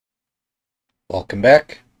Welcome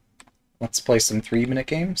back. Let's play some 3-minute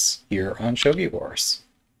games here on Shogi Wars.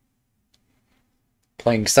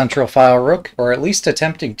 Playing Central File Rook, or at least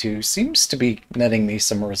attempting to, seems to be netting me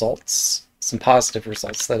some results. Some positive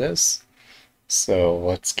results, that is. So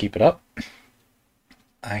let's keep it up.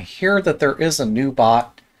 I hear that there is a new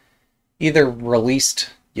bot, either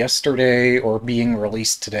released yesterday or being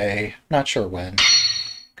released today. Not sure when.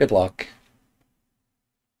 Good luck.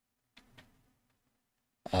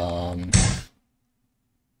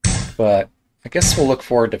 But I guess we'll look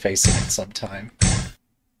forward to facing it sometime.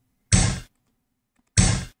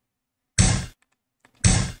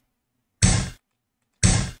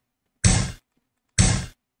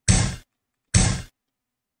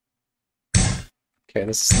 Okay,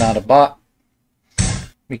 this is not a bot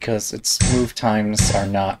because its move times are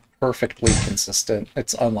not perfectly consistent.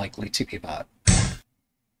 It's unlikely to be a bot.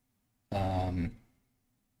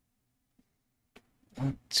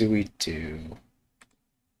 What do we do?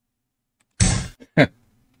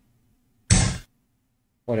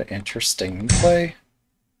 What an interesting play.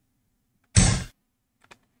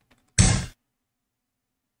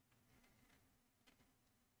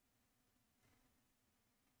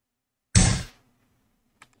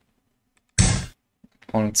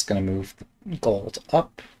 Opponent's going to move the gold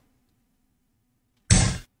up.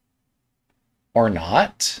 Or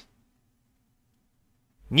not.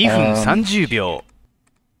 2分30秒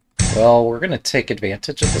Well, we're going to take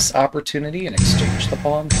advantage of this opportunity and exchange the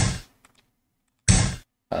pawn.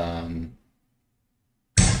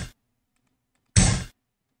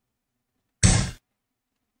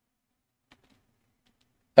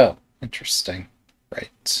 Oh, interesting.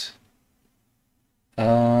 Right.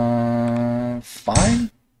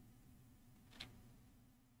 Fine.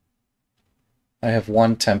 I have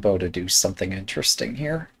one tempo to do something interesting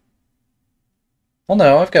here. Well,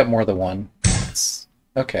 no, I've got more than one. It's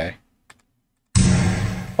okay.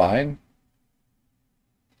 Fine.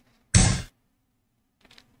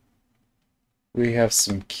 We have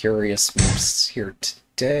some curious moves here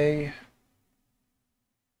today.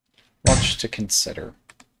 Much to consider.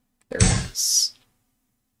 There it is.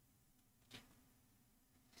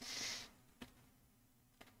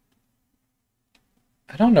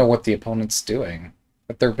 I don't know what the opponent's doing,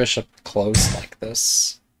 but their bishop closed like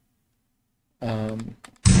this.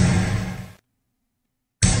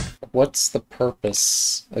 What's the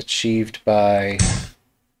purpose achieved by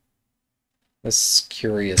this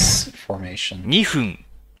curious formation? 2分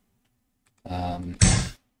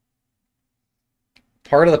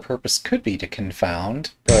Part of the purpose could be to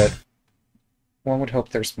confound, but one would hope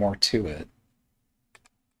there's more to it.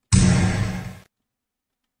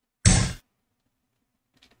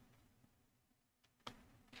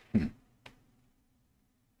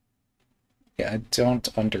 Yeah, I don't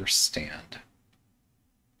understand.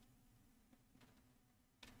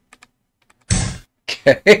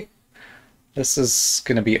 Okay. This is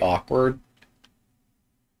gonna be awkward.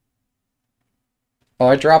 Oh,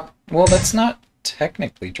 I dropped... Well, that's not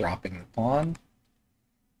technically dropping the pawn.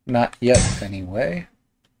 Not yet, anyway.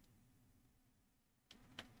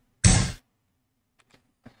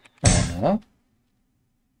 Huh?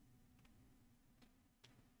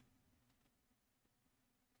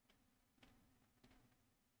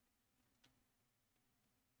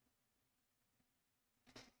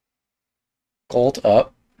 Gold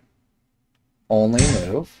up. Only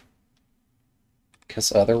move.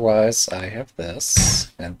 Because otherwise I have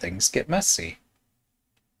this, and things get messy.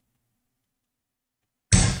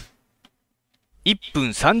 1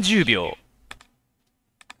分30秒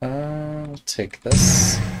I'll take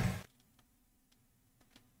this.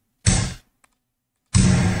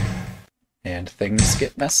 And things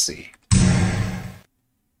get messy.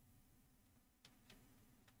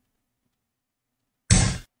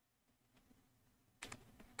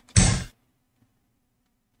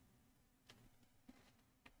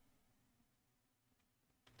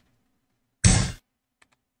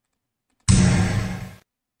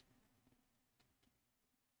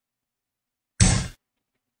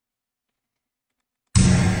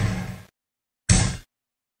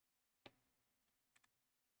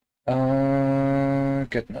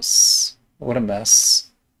 Goodness. What a mess.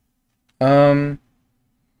 Not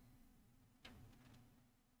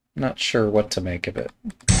sure what to make of it.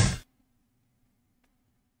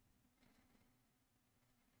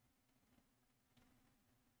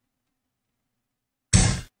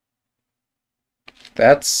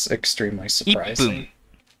 That's extremely 1 surprising. 分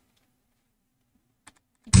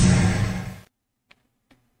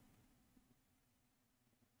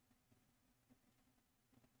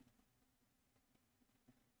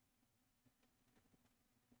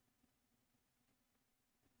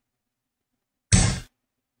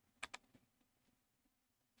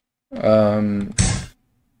Um...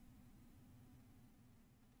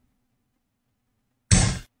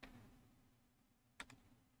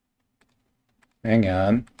 Hang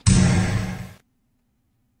on.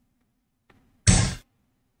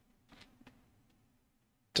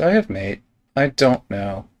 Do I have mate? I don't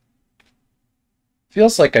know.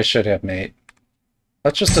 Feels like I should have mate.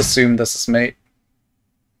 Let's just assume this is mate.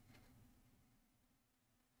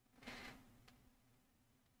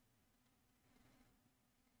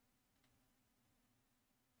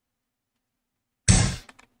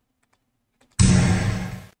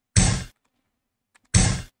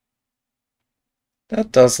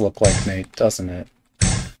 That does look like mate, doesn't it?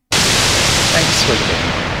 Thanks for the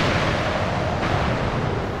game.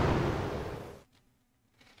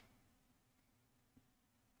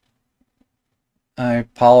 I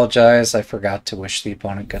apologize, I forgot to wish the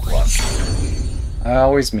opponent good luck. I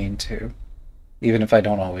always mean to, even if I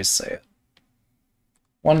don't always say it.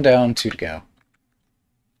 1 down, 2 to go.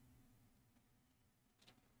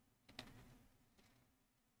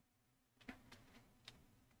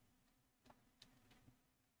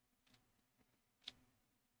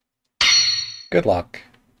 Good luck.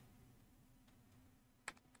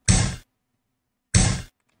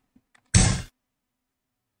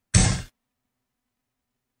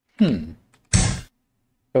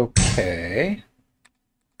 Okay.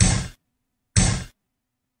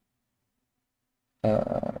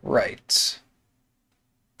 Right.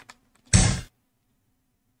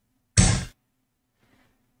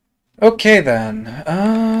 Okay then.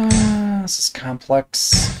 This is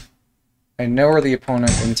complex. I know where the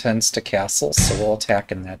opponent intends to castle, so we'll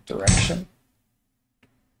attack in that direction.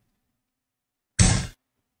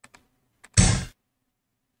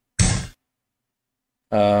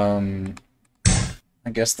 I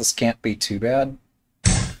guess this can't be too bad.2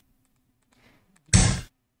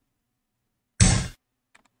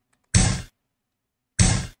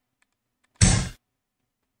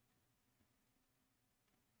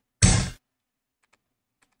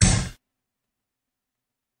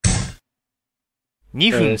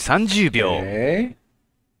分30秒。 Okay.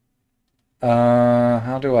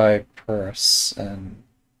 How do I press and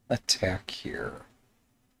attack here?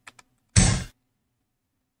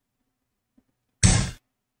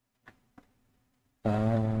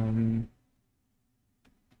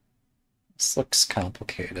 This looks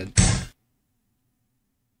complicated.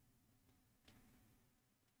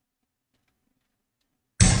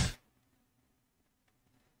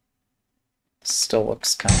 Still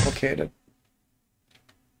looks complicated.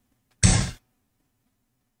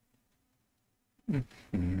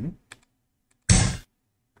 Mm-hmm.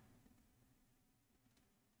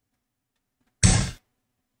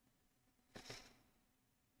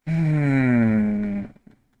 Hmm.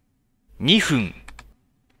 2分。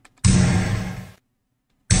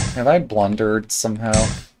 Have I blundered somehow?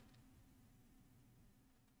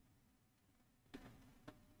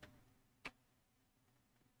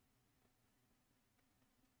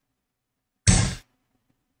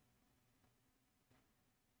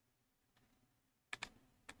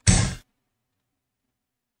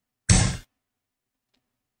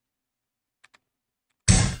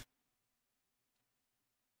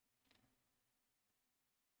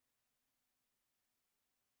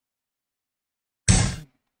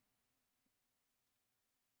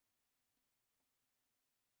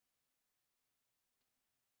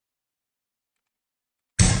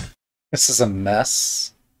 This is a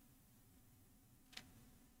mess.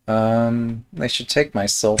 They should take my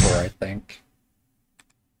silver, I think.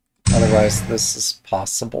 Otherwise, this is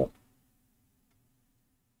possible.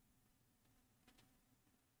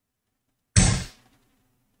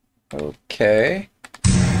 Okay.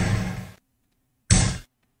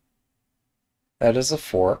 That is a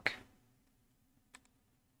fork.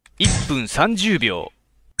 1分30秒。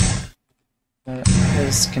 That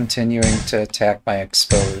is continuing to attack my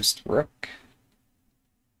exposed rook.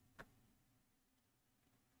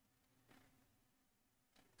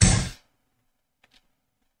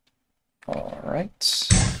 All right.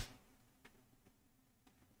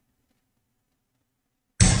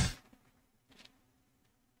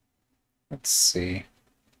 Let's see.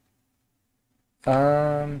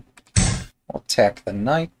 I'll attack the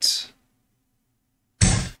knight.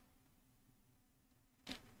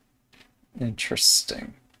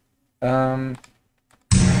 Interesting. Yeah,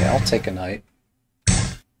 I'll take a knight.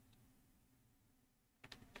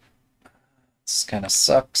 This kind of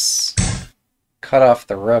sucks. Cut off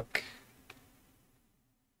the rook.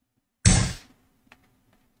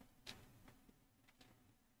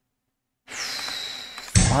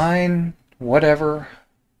 Fine, whatever.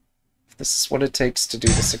 If this is what it takes to do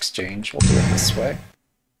this exchange, we'll do it this way.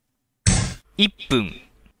 1分、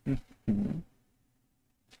 Mhm.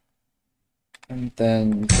 And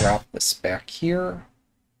then drop this back here.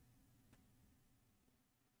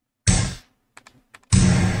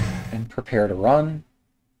 And prepare to run.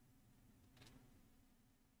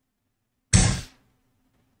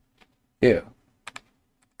 Ew.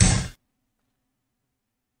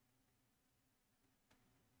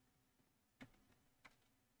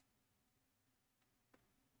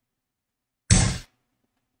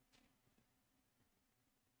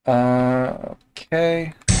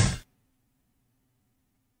 Okay.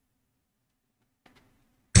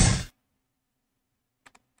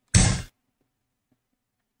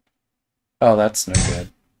 Oh, that's no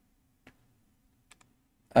good.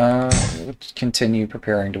 We'll continue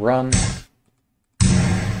preparing to run.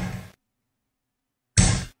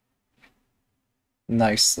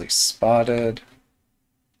 Nicely spotted.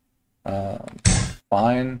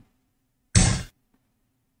 Fine.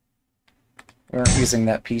 We weren't using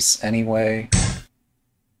that piece anyway.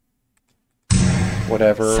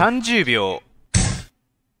 Whatever. 30秒、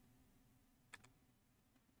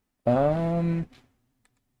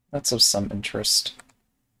 That's of some interest.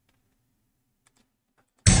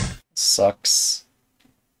 Sucks.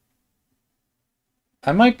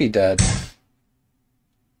 I might be dead.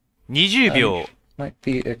 20秒、 Might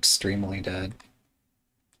be extremely dead.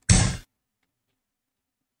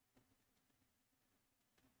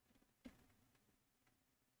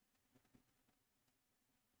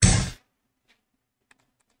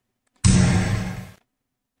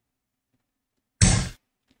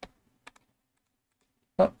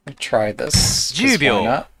 Oh, we'll try this. 'Cause 10 秒、 why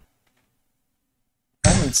not?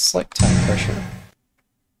 I'm in slight time pressure.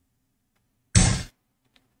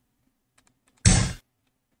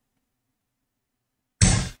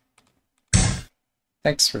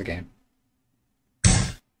 Thanks for the game.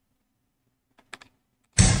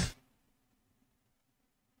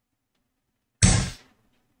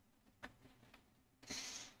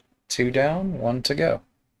 Two down, one to go.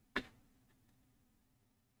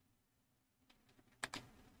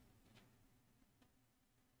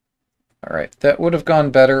 Alright, that would have gone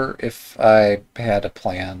better if I had a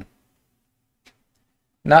plan.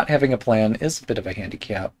 Not having a plan is a bit of a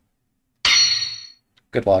handicap.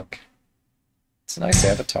 Good luck. It's a nice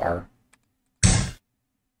avatar.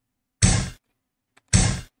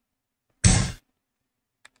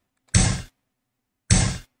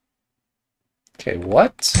 Okay,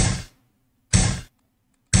 what?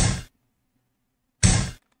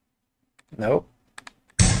 Nope.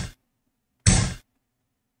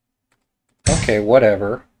 Okay,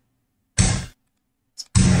 whatever.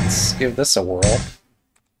 Let's give this a whirl.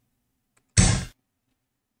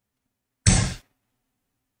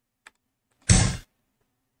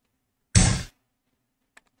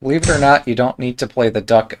 Believe it or not, you don't need to play the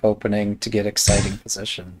duck opening to get exciting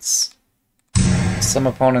positions. Some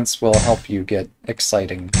opponents will help you get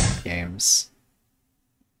exciting games.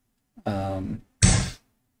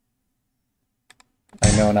 I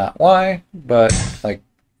know not why, but, like,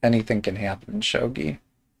 anything can happen in Shogi.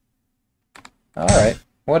 Alright,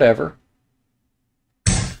 whatever.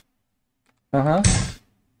 Uh-huh.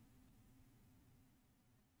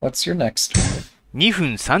 What's your next move? 2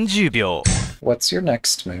分30秒、 What's your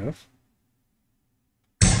next move?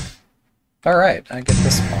 Alright, I get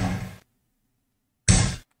this pawn.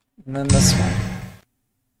 And then this one.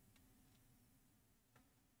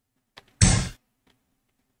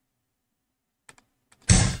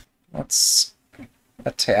 Let's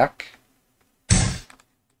attack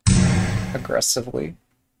aggressively.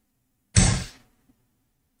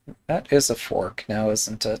 That is a fork now,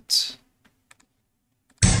 isn't it?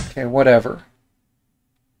 Okay, whatever.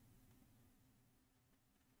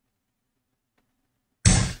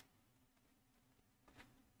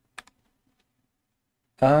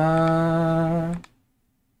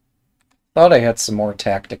 Thought I had some more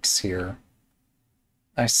tactics here.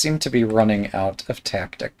 I seem to be running out of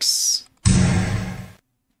tactics,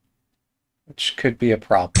 which could be a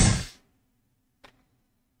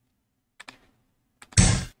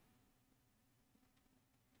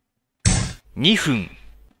problem.2分、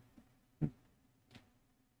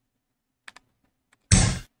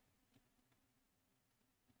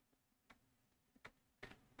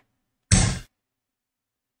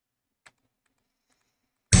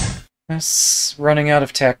 This running out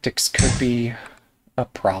of tactics could be a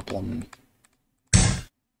problem.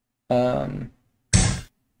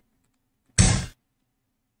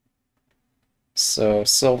 So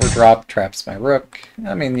silver drop traps my rook.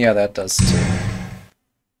 I mean, yeah, that does too.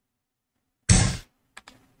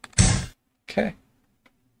 Okay.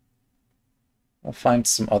 I'll find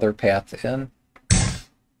some other path in.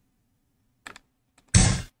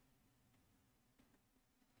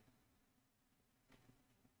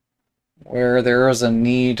 Where there is a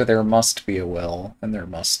need, there must be a will, and there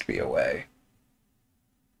must be a way.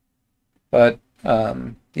 But,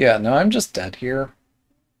 yeah, no, I'm just dead here.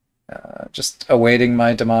 Just awaiting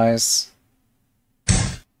my demise.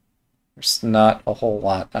 There's not a whole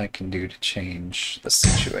lot I can do to change the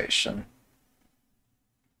situation.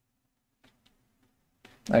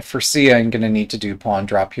 I foresee I'm going to need to do pawn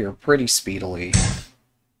drop here pretty speedily.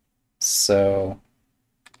 So,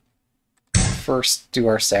 first do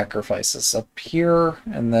our sacrifices up here,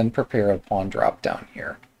 and then prepare a pawn drop down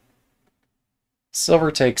here.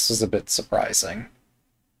 Silver takes was a bit surprising.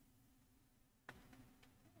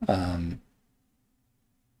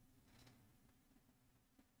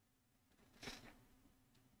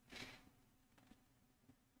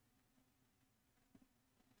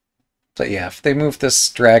 But yeah, if they move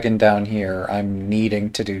this dragon down here, I'm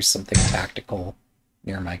needing to do something tactical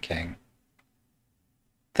near my king.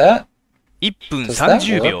 That 1分 Does that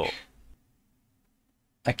 30 秒 work?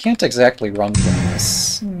 I can't exactly run from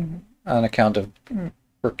this on account of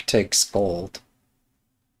rook takes gold.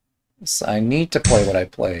 So I need to play what I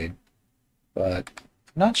played, but I'm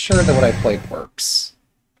not sure that what I played works.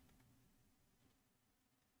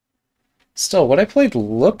 Still, what I played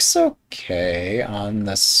looks okay on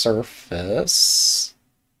the surface.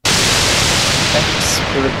 Thanks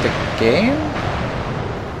for the game?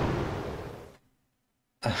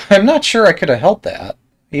 I'm not sure I could have held that,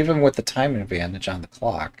 even with the time advantage on the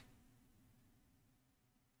clock.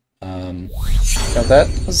 Now that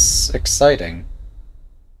was exciting.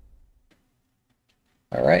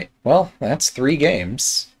 Alright, well, that's 3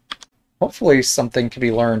 games. Hopefully something can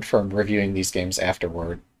be learned from reviewing these games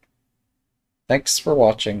afterward. Thanks for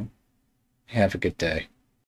watching. Have a good day.